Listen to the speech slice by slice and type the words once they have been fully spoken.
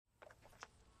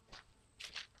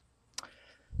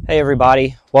Hey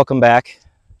everybody, welcome back.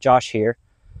 Josh here.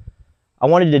 I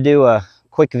wanted to do a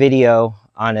quick video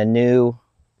on a new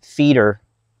feeder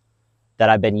that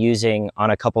I've been using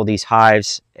on a couple of these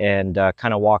hives and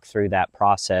kind of walk through that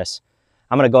process.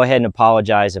 I'm going to go ahead and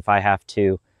apologize if I have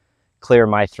to clear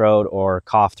my throat or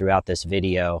cough throughout this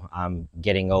video. I'm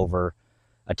getting over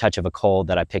a touch of a cold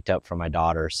that I picked up from my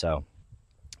daughter, so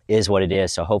it is what it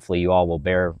is. So hopefully you all will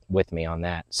bear with me on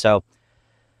that. So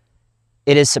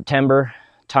it is September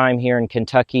time here in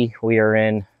Kentucky. We are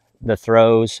in the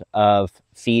throes of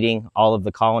feeding all of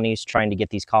the colonies, trying to get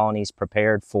these colonies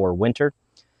prepared for winter.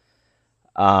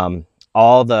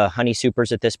 All the honey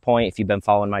supers at this point, if you've been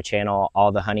following my channel,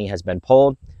 all the honey has been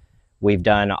pulled. We've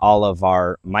done all of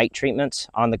our mite treatments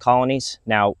on the colonies.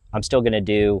 Now, I'm still going to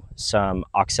do some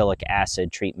oxalic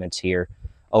acid treatments here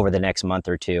over the next month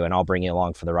or two, and I'll bring you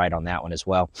along for the ride on that one as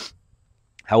well.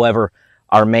 However,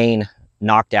 our main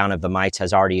knockdown of the mites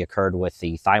has already occurred with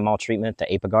the thymol treatment, the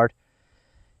Apiguard.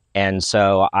 And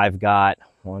so I've got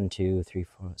 1, 2, 3,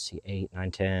 4, let's see, 8, 9,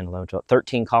 10, 11, 12,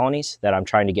 13 colonies that I'm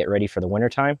trying to get ready for the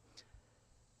wintertime.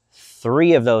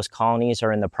 3 of those colonies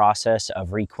are in the process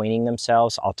of requeening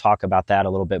themselves. I'll talk about that a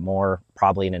little bit more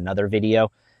probably in another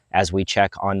video as we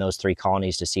check on those 3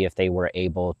 colonies to see if they were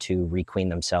able to requeen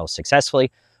themselves successfully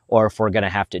or if we're going to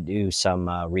have to do some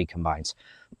recombines.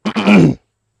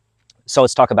 So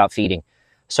let's talk about feeding.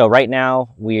 So right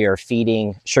now we are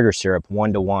feeding sugar syrup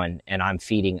 1-to-1, and I'm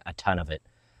feeding a ton of it.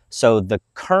 So the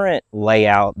current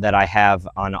layout that I have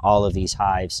on all of these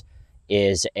hives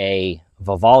is a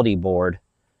Vivaldi board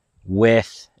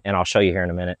with, and I'll show you here in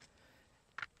a minute,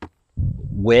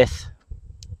 with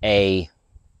a,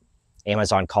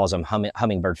 Amazon calls them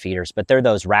hummingbird feeders, but they're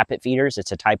those rapid feeders.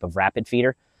 It's a type of rapid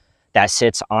feeder that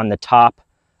sits on the top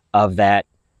of that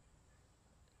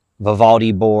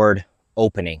Vivaldi board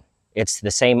opening. It's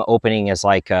the same opening as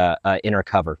like a inner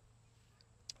cover.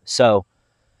 So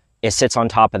it sits on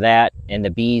top of that, and the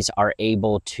bees are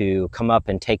able to come up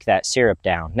and take that syrup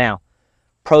down. Now,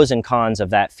 pros and cons of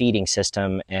that feeding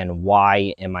system, and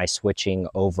why am I switching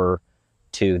over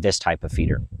to this type of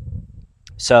feeder?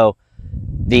 So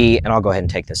and I'll go ahead and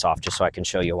take this off just so I can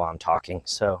show you while I'm talking.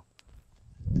 So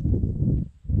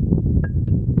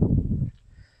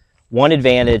one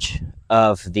advantage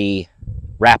of the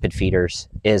rapid feeders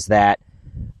is that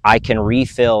I can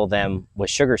refill them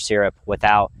with sugar syrup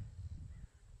without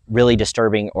really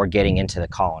disturbing or getting into the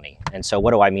colony. And so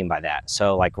what do I mean by that?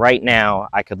 So like right now,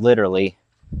 I could literally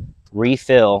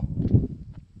refill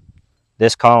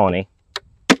this colony.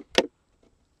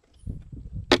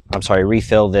 I'm sorry,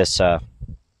 refill this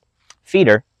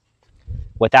feeder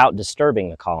without disturbing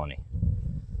the colony.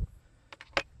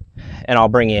 And I'll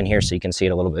bring you in here so you can see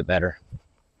it a little bit better.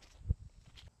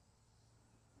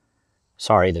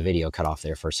 Sorry, the video cut off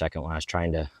there for a second when I was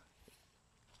trying to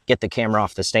get the camera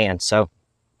off the stand. So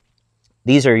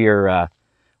these are your,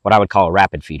 what I would call a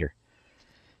rapid feeder.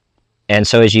 And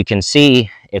so as you can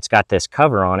see, it's got this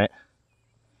cover on it.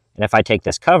 And if I take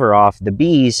this cover off, the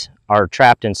bees are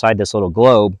trapped inside this little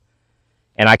globe,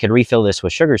 and I could refill this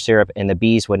with sugar syrup and the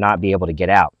bees would not be able to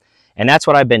get out. And that's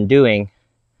what I've been doing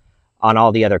on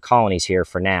all the other colonies here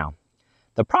for now.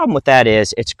 The problem with that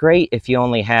is it's great if you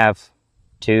only have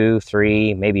 2,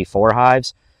 3, maybe 4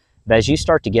 hives. But as you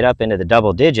start to get up into the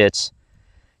double digits,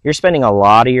 you're spending a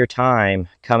lot of your time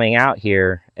coming out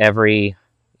here every,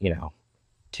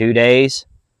 2 days.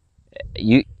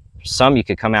 Some you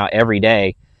could come out every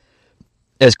day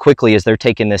as quickly as they're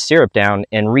taking this syrup down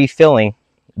and refilling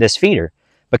this feeder,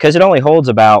 because it only holds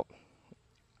about,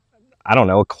 I don't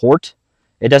know, a quart.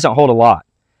 It doesn't hold a lot.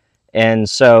 And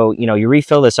so, you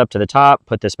refill this up to the top,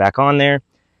 put this back on there.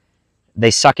 They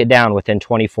suck it down within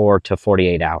 24 to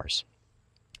 48 hours.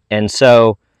 And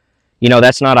so,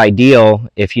 that's not ideal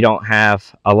if you don't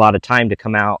have a lot of time to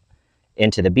come out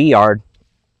into the bee yard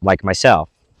like myself.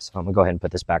 So I'm gonna go ahead and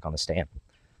put this back on the stand.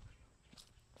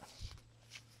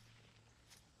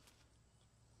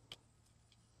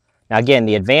 Now again,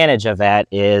 the advantage of that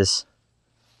is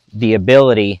the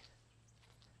ability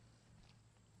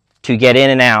to get in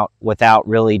and out without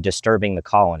really disturbing the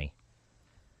colony.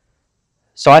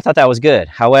 So I thought that was good.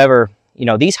 However,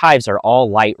 these hives are all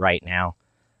light right now.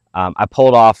 I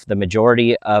pulled off the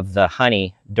majority of the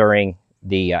honey during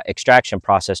the extraction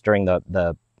process during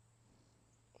the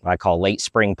what I call late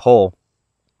spring pull.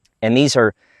 And these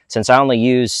are, since I only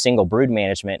use single brood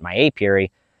management in my apiary,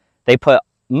 they put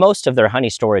most of their honey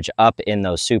storage up in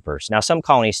those supers. Now some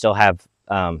colonies still have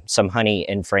some honey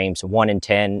in frames 1 and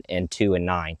 10 and 2 and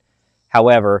 9.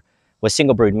 However, with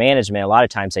single brood management, a lot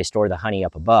of times they store the honey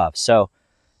up above. So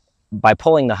by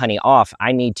pulling the honey off,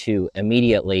 I need to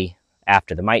immediately,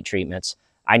 after the mite treatments,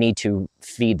 I need to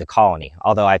feed the colony.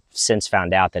 Although I've since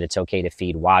found out that it's okay to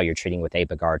feed while you're treating with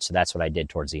Apiguard, so that's what I did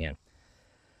towards the end.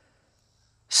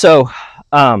 So,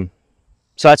 so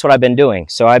that's what I've been doing.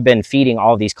 So I've been feeding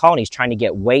all these colonies, trying to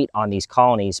get weight on these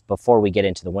colonies before we get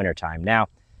into the wintertime. Now,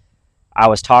 I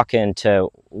was talking to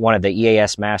one of the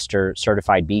EAS Master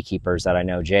Certified Beekeepers that I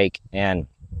know, Jake, and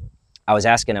I was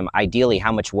asking him, ideally,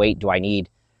 how much weight do I need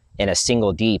in a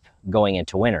single deep going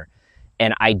into winter?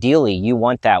 And ideally, you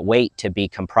want that weight to be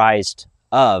comprised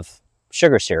of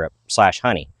sugar syrup /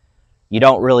 honey. You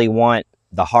don't really want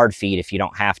the hard feed if you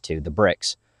don't have to, the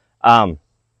bricks.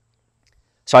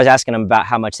 So I was asking him about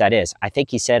how much that is. I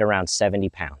think he said around 70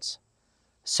 pounds.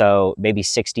 So maybe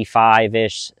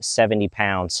 65-ish, 70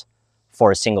 pounds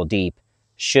for a single deep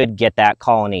should get that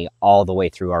colony all the way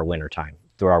through our wintertime,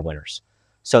 through our winters.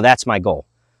 So that's my goal.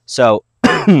 So,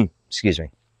 excuse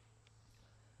me.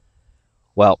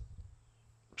 Well,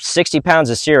 60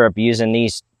 pounds of syrup using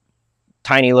these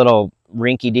tiny little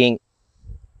rinky-dink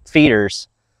feeders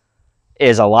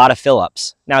is a lot of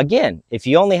fill-ups. Now again, if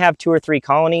you only have 2 or 3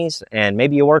 colonies and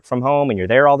maybe you work from home and you're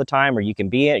there all the time, or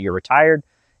you're retired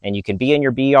and you can be in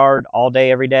your bee yard all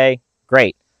day, every day,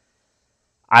 great.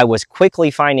 I was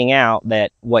quickly finding out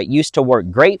that what used to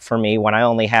work great for me when I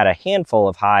only had a handful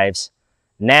of hives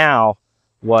now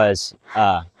was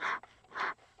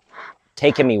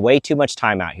taking me way too much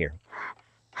time out here.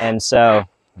 And so,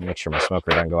 make sure my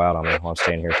smoker doesn't go out on me while I'm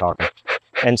standing here talking.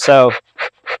 And so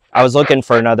I was looking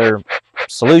for another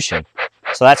solution.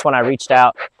 So that's when I reached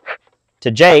out to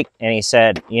Jake, and he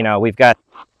said, you know, we've got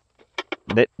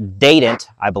the Dadant,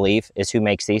 I believe, is who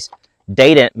makes these.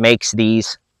 Dadant makes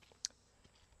these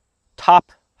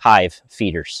top hive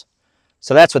feeders.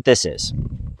 So that's what this is.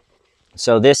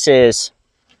 So this is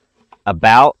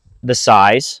about the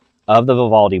size of the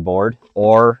Vivaldi board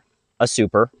or a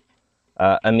super,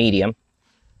 a medium.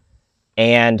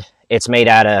 And it's made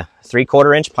out of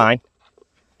 3/4 inch pine.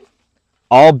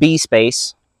 All bee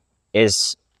space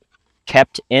is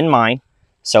kept in mine.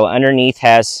 So underneath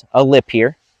has a lip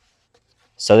here,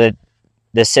 so that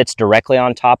this sits directly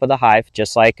on top of the hive,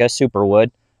 just like a super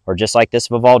would, or just like this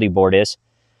Vivaldi board is.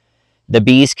 The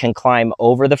bees can climb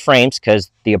over the frames because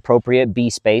the appropriate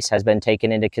bee space has been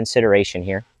taken into consideration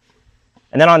here.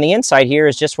 And then on the inside here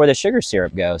is just where the sugar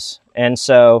syrup goes. And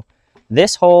so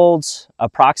this holds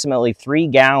approximately 3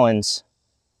 gallons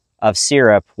of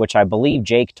syrup, which I believe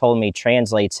Jake told me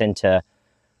translates into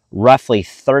roughly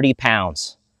 30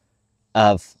 pounds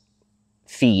of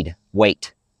feed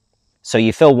weight. So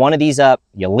you fill one of these up,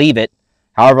 you leave it,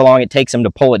 however long it takes them to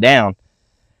pull it down,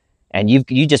 and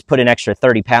you just put an extra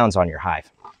 30 pounds on your hive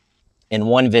in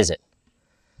one visit.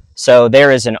 So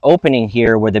there is an opening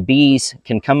here where the bees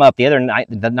can come up.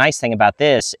 The nice thing about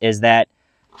this is that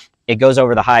it goes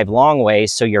over the hive long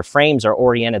ways, so your frames are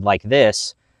oriented like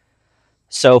this.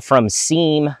 So from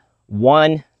seam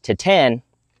 1 to 10,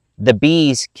 the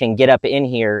bees can get up in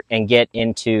here and get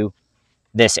into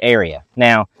this area.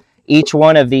 Now, each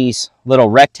one of these little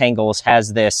rectangles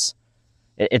has this,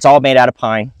 it's all made out of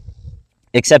pine,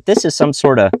 except this is some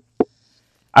sort of,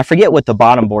 I forget what the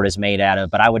bottom board is made out of,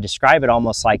 but I would describe it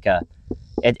almost like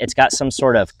it's got some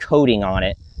sort of coating on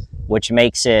it, which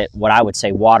makes it what I would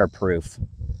say waterproof.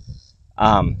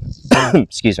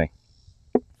 Excuse me.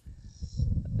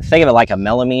 Think of it like a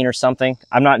melamine or something.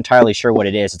 I'm not entirely sure what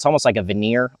it is. It's almost like a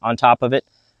veneer on top of it.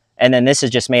 And then this is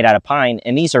just made out of pine,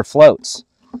 and these are floats.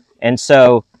 And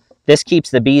so this keeps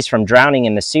the bees from drowning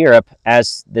in the syrup.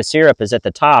 As the syrup is at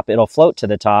the top, it'll float to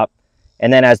the top.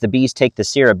 And then as the bees take the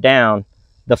syrup down,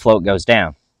 the float goes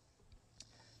down.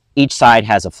 Each side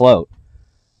has a float.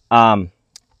 An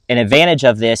advantage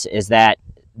of this is that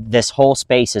this whole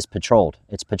space is patrolled.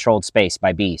 It's patrolled space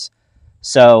by bees.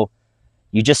 So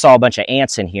you just saw a bunch of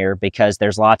ants in here because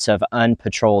there's lots of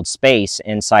unpatrolled space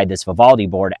inside this Vivaldi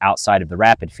board outside of the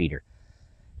rapid feeder.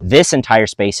 This entire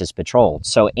space is patrolled.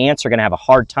 So ants are going to have a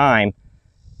hard time,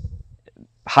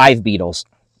 hive beetles,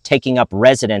 taking up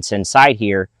residence inside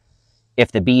here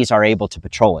if the bees are able to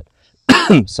patrol it.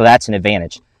 So that's an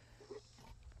advantage.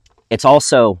 It's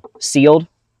also sealed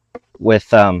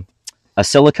with a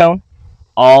silicone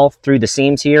all through the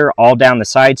seams here, all down the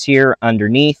sides here,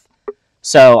 underneath.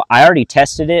 So I already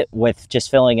tested it with just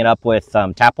filling it up with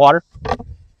tap water,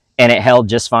 and it held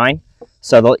just fine.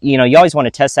 So, you always want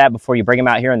to test that before you bring them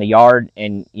out here in the yard,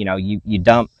 and, you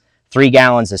dump 3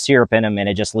 gallons of syrup in them and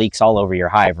it just leaks all over your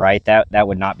hive, right? That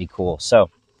would not be cool. So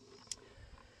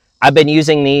I've been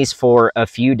using these for a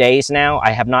few days now.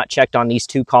 I have not checked on these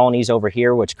 2 colonies over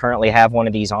here, which currently have one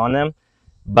of these on them.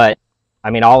 But, I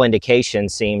mean, all indication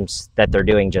seems that they're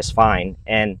doing just fine.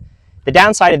 And the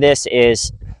downside of this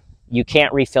is you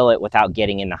can't refill it without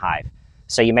getting in the hive.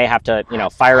 So you may have to, you know,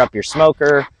 fire up your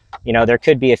smoker. You know, there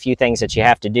could be a few things that you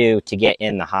have to do to get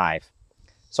in the hive.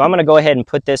 So I'm going to go ahead and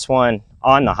put this one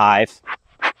on the hive.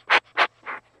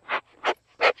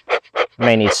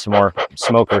 May need some more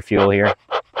smoker fuel here.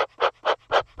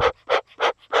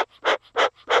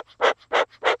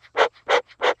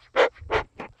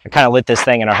 I kind of lit this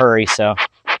thing in a hurry, so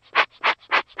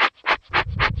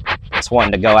it's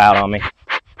wanting to go out on me.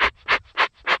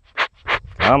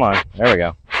 Come on, there we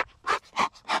go.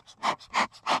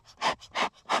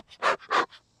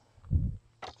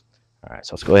 All right,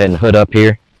 so let's go ahead and hood up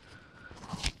here.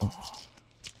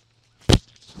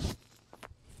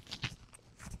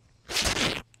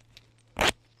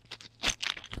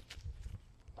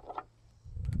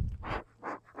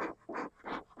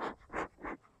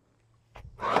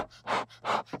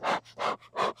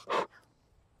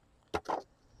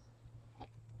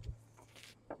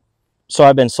 So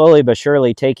I've been slowly but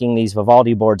surely taking these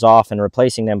Vivaldi boards off and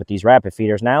replacing them with these rapid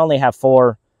feeders. Now I only have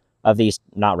 4 of these,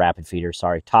 not rapid feeders,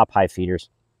 sorry, top hive feeders.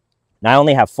 Now I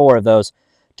only have 4 of those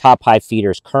top hive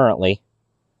feeders currently.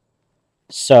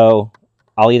 So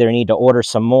I'll either need to order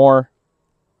some more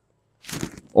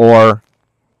or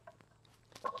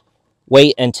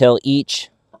wait until each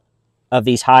of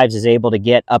these hives is able to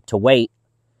get up to weight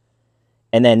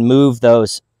and then move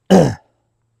those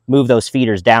move those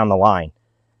feeders down the line.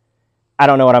 I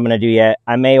don't know what I'm going to do yet.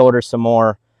 I may order some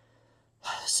more.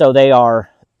 So they are,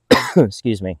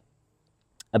 excuse me,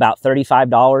 about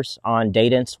 $35 on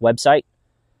Dadant's website.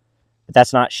 But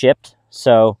that's not shipped.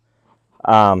 So,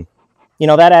 you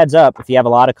know, that adds up if you have a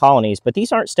lot of colonies. But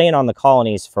these aren't staying on the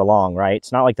colonies for long, right?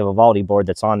 It's not like the Vivaldi board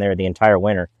that's on there the entire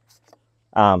winter.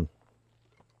 So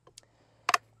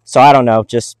I don't know.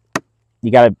 Just, you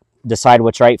got to decide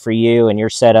what's right for you and your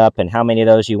setup and how many of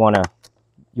those you want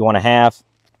to have.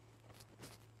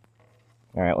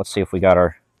 All right, let's see if we got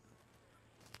our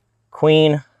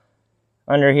queen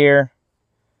under here.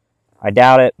 I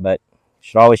doubt it, but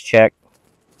should always check.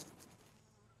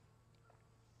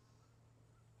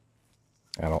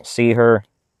 I don't see her.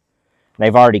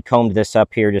 They've already combed this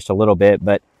up here just a little bit,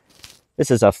 but this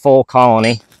is a full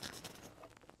colony.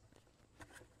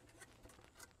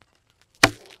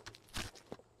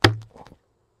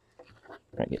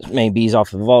 Try to get as many bees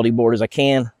off the Vivaldi board as I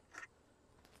can.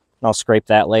 I'll scrape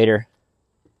that later.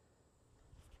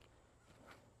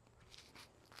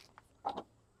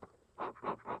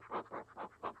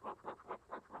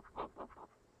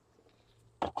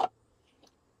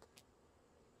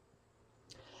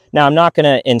 Now, I'm not going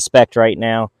to inspect right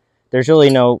now. There's really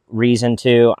no reason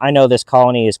to. I know this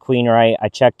colony is queen right. I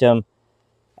checked them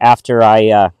after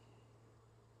I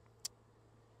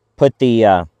put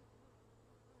the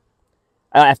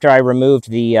after I removed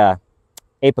the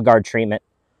Apiguard treatment.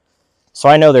 So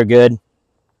I know they're good.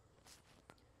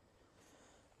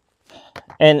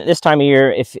 And this time of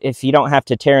year, if you don't have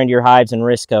to tear into your hives and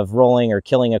risk of rolling or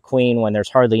killing a queen when there's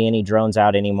hardly any drones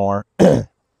out anymore,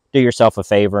 do yourself a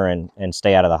favor and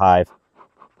stay out of the hive.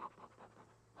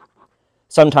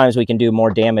 Sometimes we can do more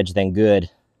damage than good.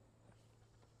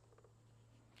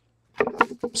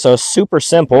 So super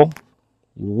simple.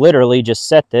 You literally just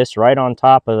set this right on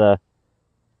top of the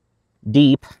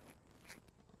deep.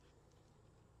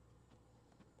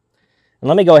 And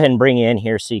let me go ahead and bring you in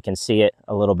here so you can see it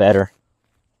a little better.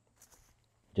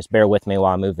 Just bear with me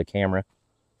while I move the camera.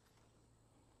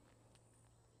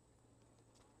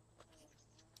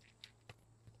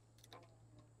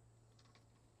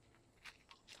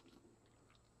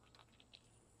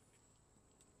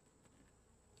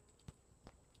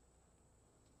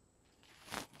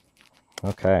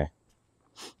 Okay.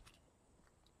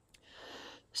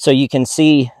 So you can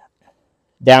see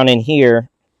down in here,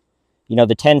 you know,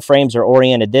 the 10 frames are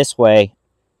oriented this way.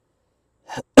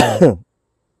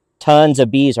 Tons of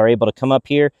bees are able to come up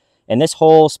here, and this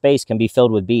whole space can be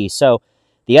filled with bees. So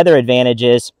the other advantage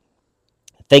is,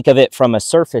 think of it from a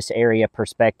surface area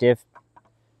perspective.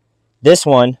 This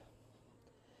one,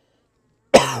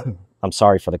 I'm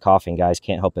sorry for the coughing, guys,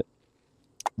 can't help it.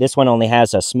 This one only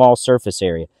has a small surface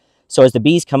area. So as the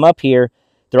bees come up here,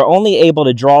 they're only able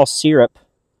to draw syrup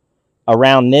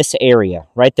around this area,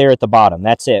 right there at the bottom.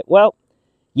 That's it. Well,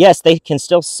 yes, they can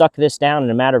still suck this down in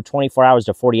a matter of 24 hours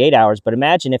to 48 hours, but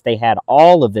imagine if they had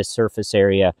all of this surface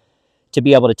area to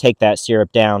be able to take that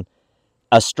syrup down.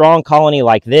 A strong colony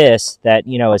like this that,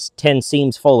 you know, is 10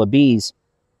 seams full of bees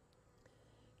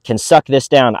can suck this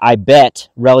down, I bet,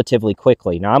 relatively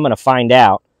quickly. Now, I'm going to find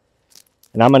out,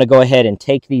 and I'm going to go ahead and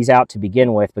take these out to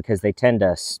begin with because they tend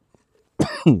to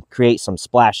create some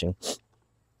splashing.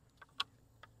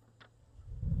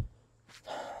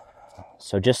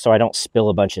 So just so I don't spill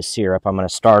a bunch of syrup, I'm going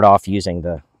to start off using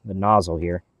the nozzle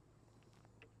here.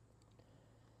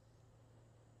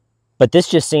 But this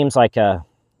just seems like a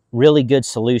really good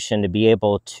solution to be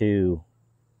able to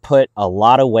put a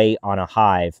lot of weight on a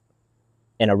hive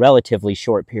in a relatively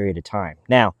short period of time.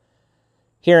 Now,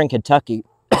 here in Kentucky,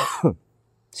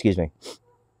 excuse me,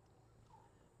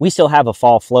 we still have a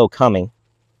fall flow coming,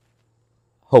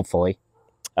 hopefully.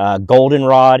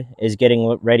 Goldenrod is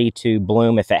getting ready to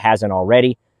bloom if it hasn't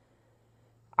already.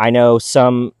 I know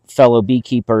some fellow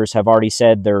beekeepers have already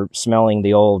said they're smelling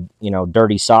the old,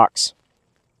 dirty socks.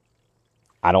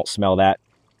 I don't smell that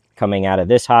coming out of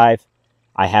this hive.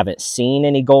 I haven't seen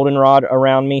any goldenrod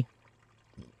around me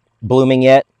blooming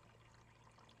yet,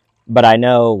 but I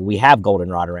know we have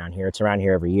goldenrod around here. It's around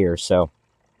here every year, so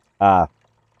I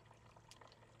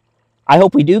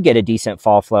hope we do get a decent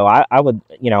fall flow. I would,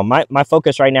 my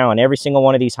focus right now on every single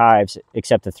one of these hives,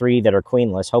 except the 3 that are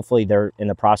queenless, hopefully they're in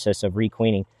the process of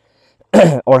requeening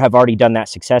or have already done that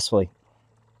successfully.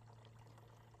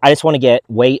 I just want to get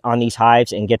weight on these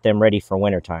hives and get them ready for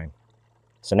wintertime.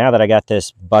 So now that I got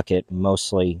this bucket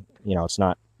mostly, it's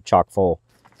not chock full,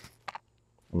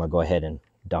 I'm going to go ahead and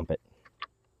dump it.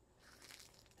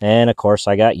 And of course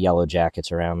I got yellow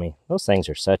jackets around me. Those things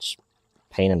are such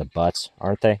pain in the butts,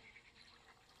 aren't they?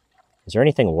 Is there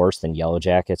anything worse than yellow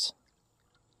jackets?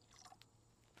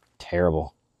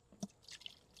 Terrible.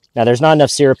 Now there's not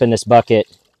enough syrup in this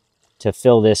bucket to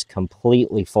fill this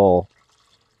completely full,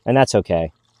 and that's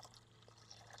okay.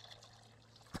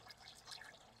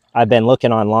 I've been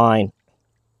looking online,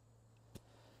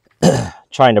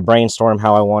 trying to brainstorm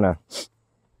how I want to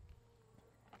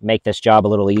make this job a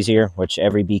little easier, which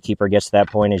every beekeeper gets to that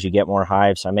point as you get more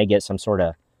hives. I may get some sort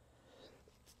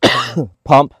of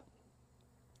pump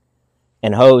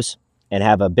and hose and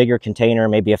have a bigger container,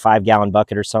 maybe a 5-gallon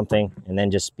bucket or something, and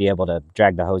then just be able to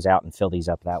drag the hose out and fill these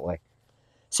up that way.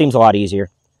 Seems a lot easier.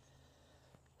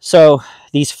 So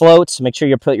these floats, make sure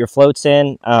you put your floats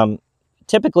in.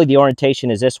 Typically the orientation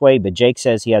is this way, but Jake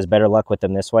says he has better luck with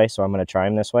them this way, so I'm going to try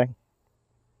them this way.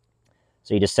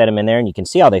 So you just set them in there and you can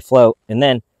see how they float. And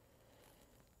then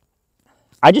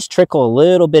I just trickle a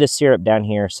little bit of syrup down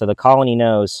here so the colony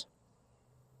knows,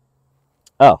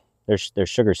 oh, there's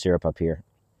sugar syrup up here.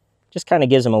 Just kind of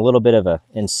gives them a little bit of an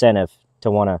incentive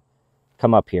to want to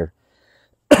come up here.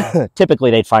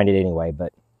 Typically they'd find it anyway,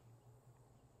 but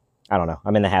I don't know.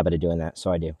 I'm in the habit of doing that,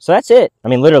 so I do. So that's it. I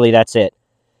mean, literally that's it.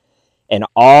 And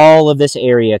all of this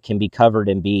area can be covered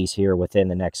in bees here within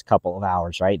the next couple of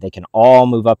hours, right? They can all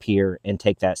move up here and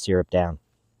take that syrup down.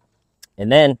 And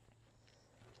then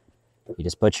you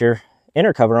just put your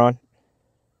inner cover on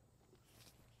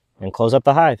and close up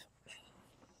the hive.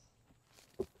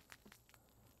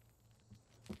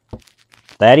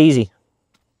 That easy.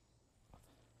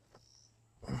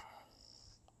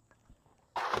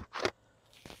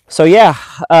 So yeah,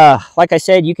 like I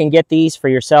said, you can get these for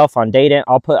yourself on Dadant.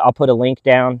 I'll put a link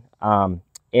down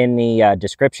in the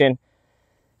description.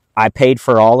 I paid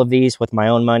for all of these with my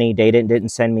own money. Dadant didn't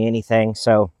send me anything,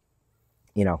 so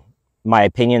my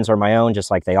opinions are my own, just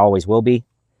like they always will be.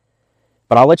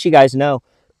 But I'll let you guys know.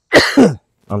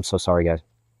 I'm so sorry, guys.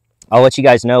 I'll let you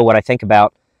guys know what I think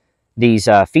about these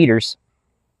feeders,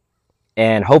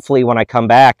 and hopefully when I come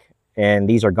back and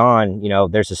these are gone,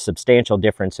 there's a substantial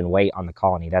difference in weight on the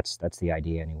colony. That's the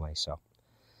idea anyway. So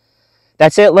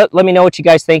that's it. Let me know what you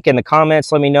guys think in the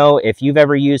comments. Let me know if you've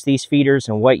ever used these feeders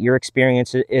and what your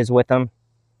experience is with them.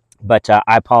 But I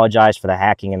apologize for the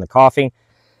hacking and the coughing.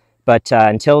 But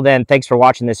until then, thanks for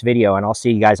watching this video, and I'll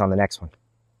see you guys on the next one.